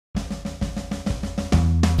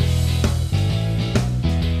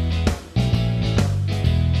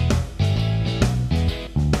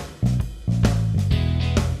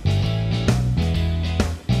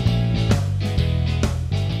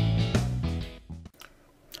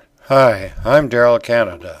Hi, I'm Daryl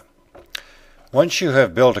Canada. Once you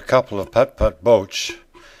have built a couple of putt-putt boats,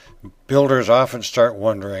 builders often start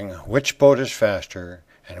wondering which boat is faster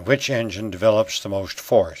and which engine develops the most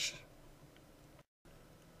force.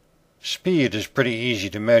 Speed is pretty easy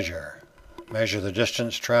to measure. Measure the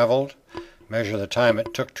distance traveled, measure the time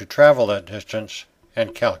it took to travel that distance,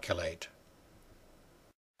 and calculate.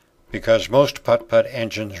 Because most putt-putt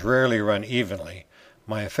engines rarely run evenly,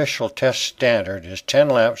 my official test standard is 10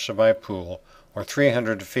 laps of my pool or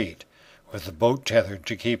 300 feet, with the boat tethered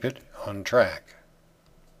to keep it on track.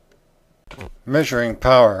 Measuring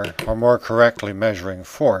power, or more correctly measuring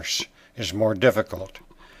force, is more difficult.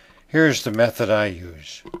 Here's the method I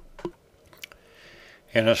use.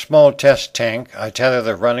 In a small test tank, I tether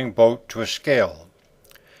the running boat to a scale.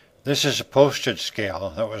 This is a postage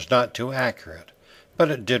scale that was not too accurate, but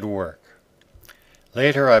it did work.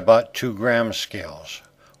 Later I bought 2-gram scales,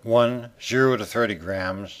 one 0 to 30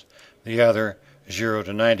 grams, the other 0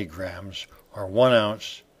 to 90 grams, or 1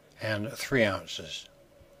 ounce and 3 ounces.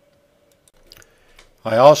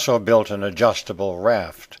 I also built an adjustable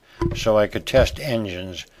raft so I could test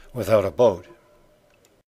engines without a boat.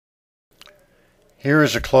 Here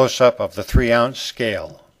is a close-up of the 3-ounce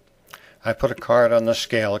scale. I put a card on the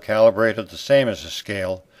scale calibrated the same as the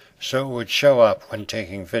scale so it would show up when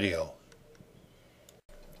taking video.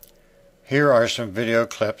 Here are some video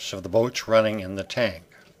clips of the boats running in the tank.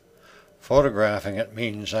 Photographing it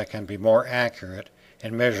means I can be more accurate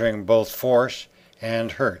in measuring both force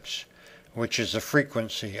and hertz, which is the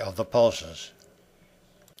frequency of the pulses.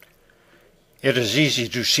 It is easy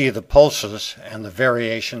to see the pulses and the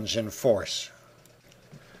variations in force.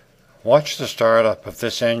 Watch the startup of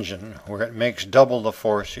this engine where it makes double the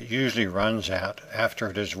force it usually runs at after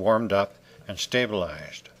it is warmed up and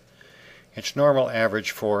stabilized. Its normal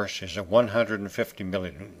average force is at 150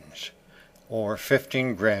 millinewtons, or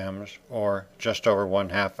 15 grams, or just over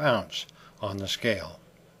 1/2 ounce on the scale.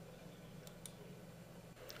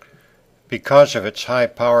 Because of its high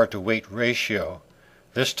power-to-weight ratio,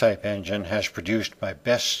 this type engine has produced my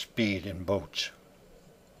best speed in boats.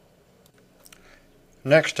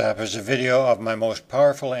 Next up is a video of my most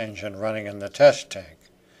powerful engine running in the test tank.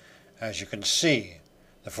 As you can see,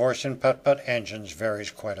 the force in putt-putt engines varies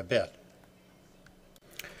quite a bit.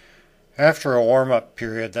 After a warm-up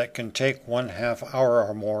period that can take 1/2 hour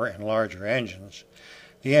or more in larger engines,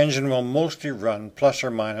 the engine will mostly run plus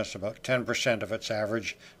or minus about 10% of its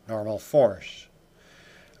average normal force.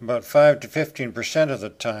 About 5 to 15% of the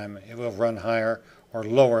time it will run higher or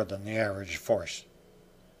lower than the average force.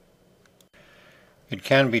 It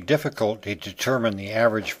can be difficult to determine the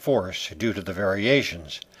average force due to the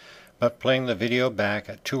variations, but playing the video back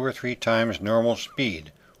at 2 or 3 times normal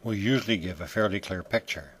speed will usually give a fairly clear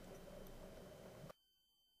picture.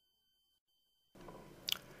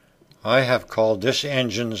 I have called this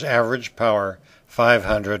engine's average power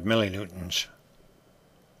 500 millinewtons.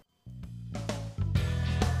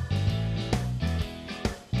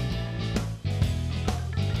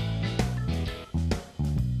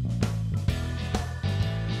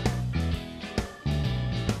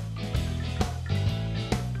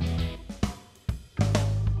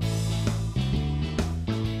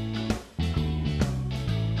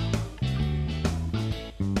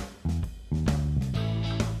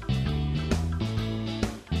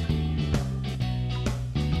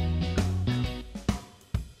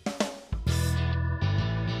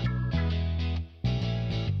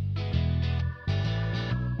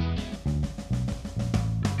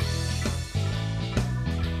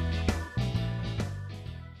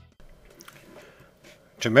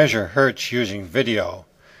 To measure hertz using video,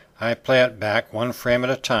 I play it back 1 frame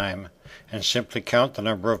at a time and simply count the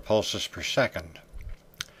number of pulses per second.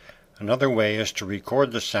 Another way is to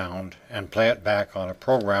record the sound and play it back on a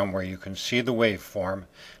program where you can see the waveform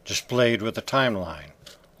displayed with a timeline,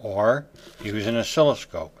 or use an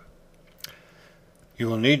oscilloscope. You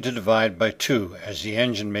will need to divide by 2 as the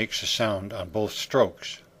engine makes a sound on both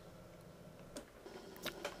strokes.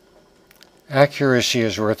 Accuracy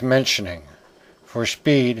is worth mentioning. For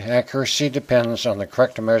speed, accuracy depends on the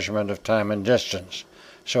correct measurement of time and distance,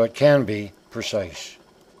 so it can be precise.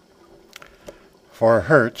 For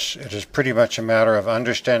hertz, it is pretty much a matter of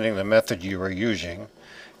understanding the method you are using,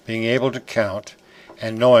 being able to count,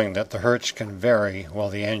 and knowing that the hertz can vary while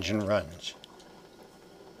the engine runs.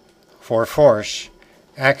 For force,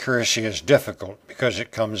 accuracy is difficult because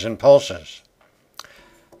it comes in pulses.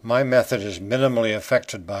 My method is minimally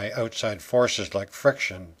affected by outside forces like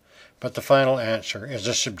friction, but the final answer is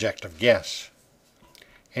a subjective guess.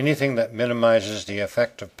 Anything that minimizes the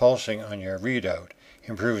effect of pulsing on your readout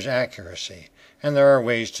improves accuracy, and there are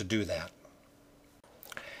ways to do that.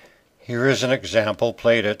 Here is an example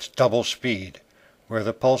played at double speed, where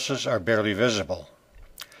the pulses are barely visible.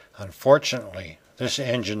 Unfortunately, this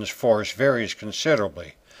engine's force varies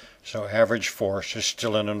considerably, so average force is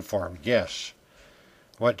still an informed guess.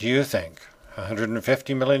 What do you think?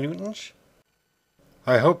 150 millinewtons?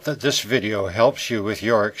 I hope that this video helps you with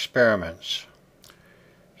your experiments.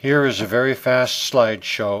 Here is a very fast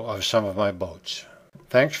slideshow of some of my boats.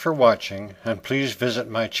 Thanks for watching, and please visit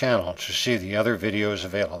my channel to see the other videos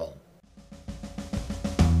available.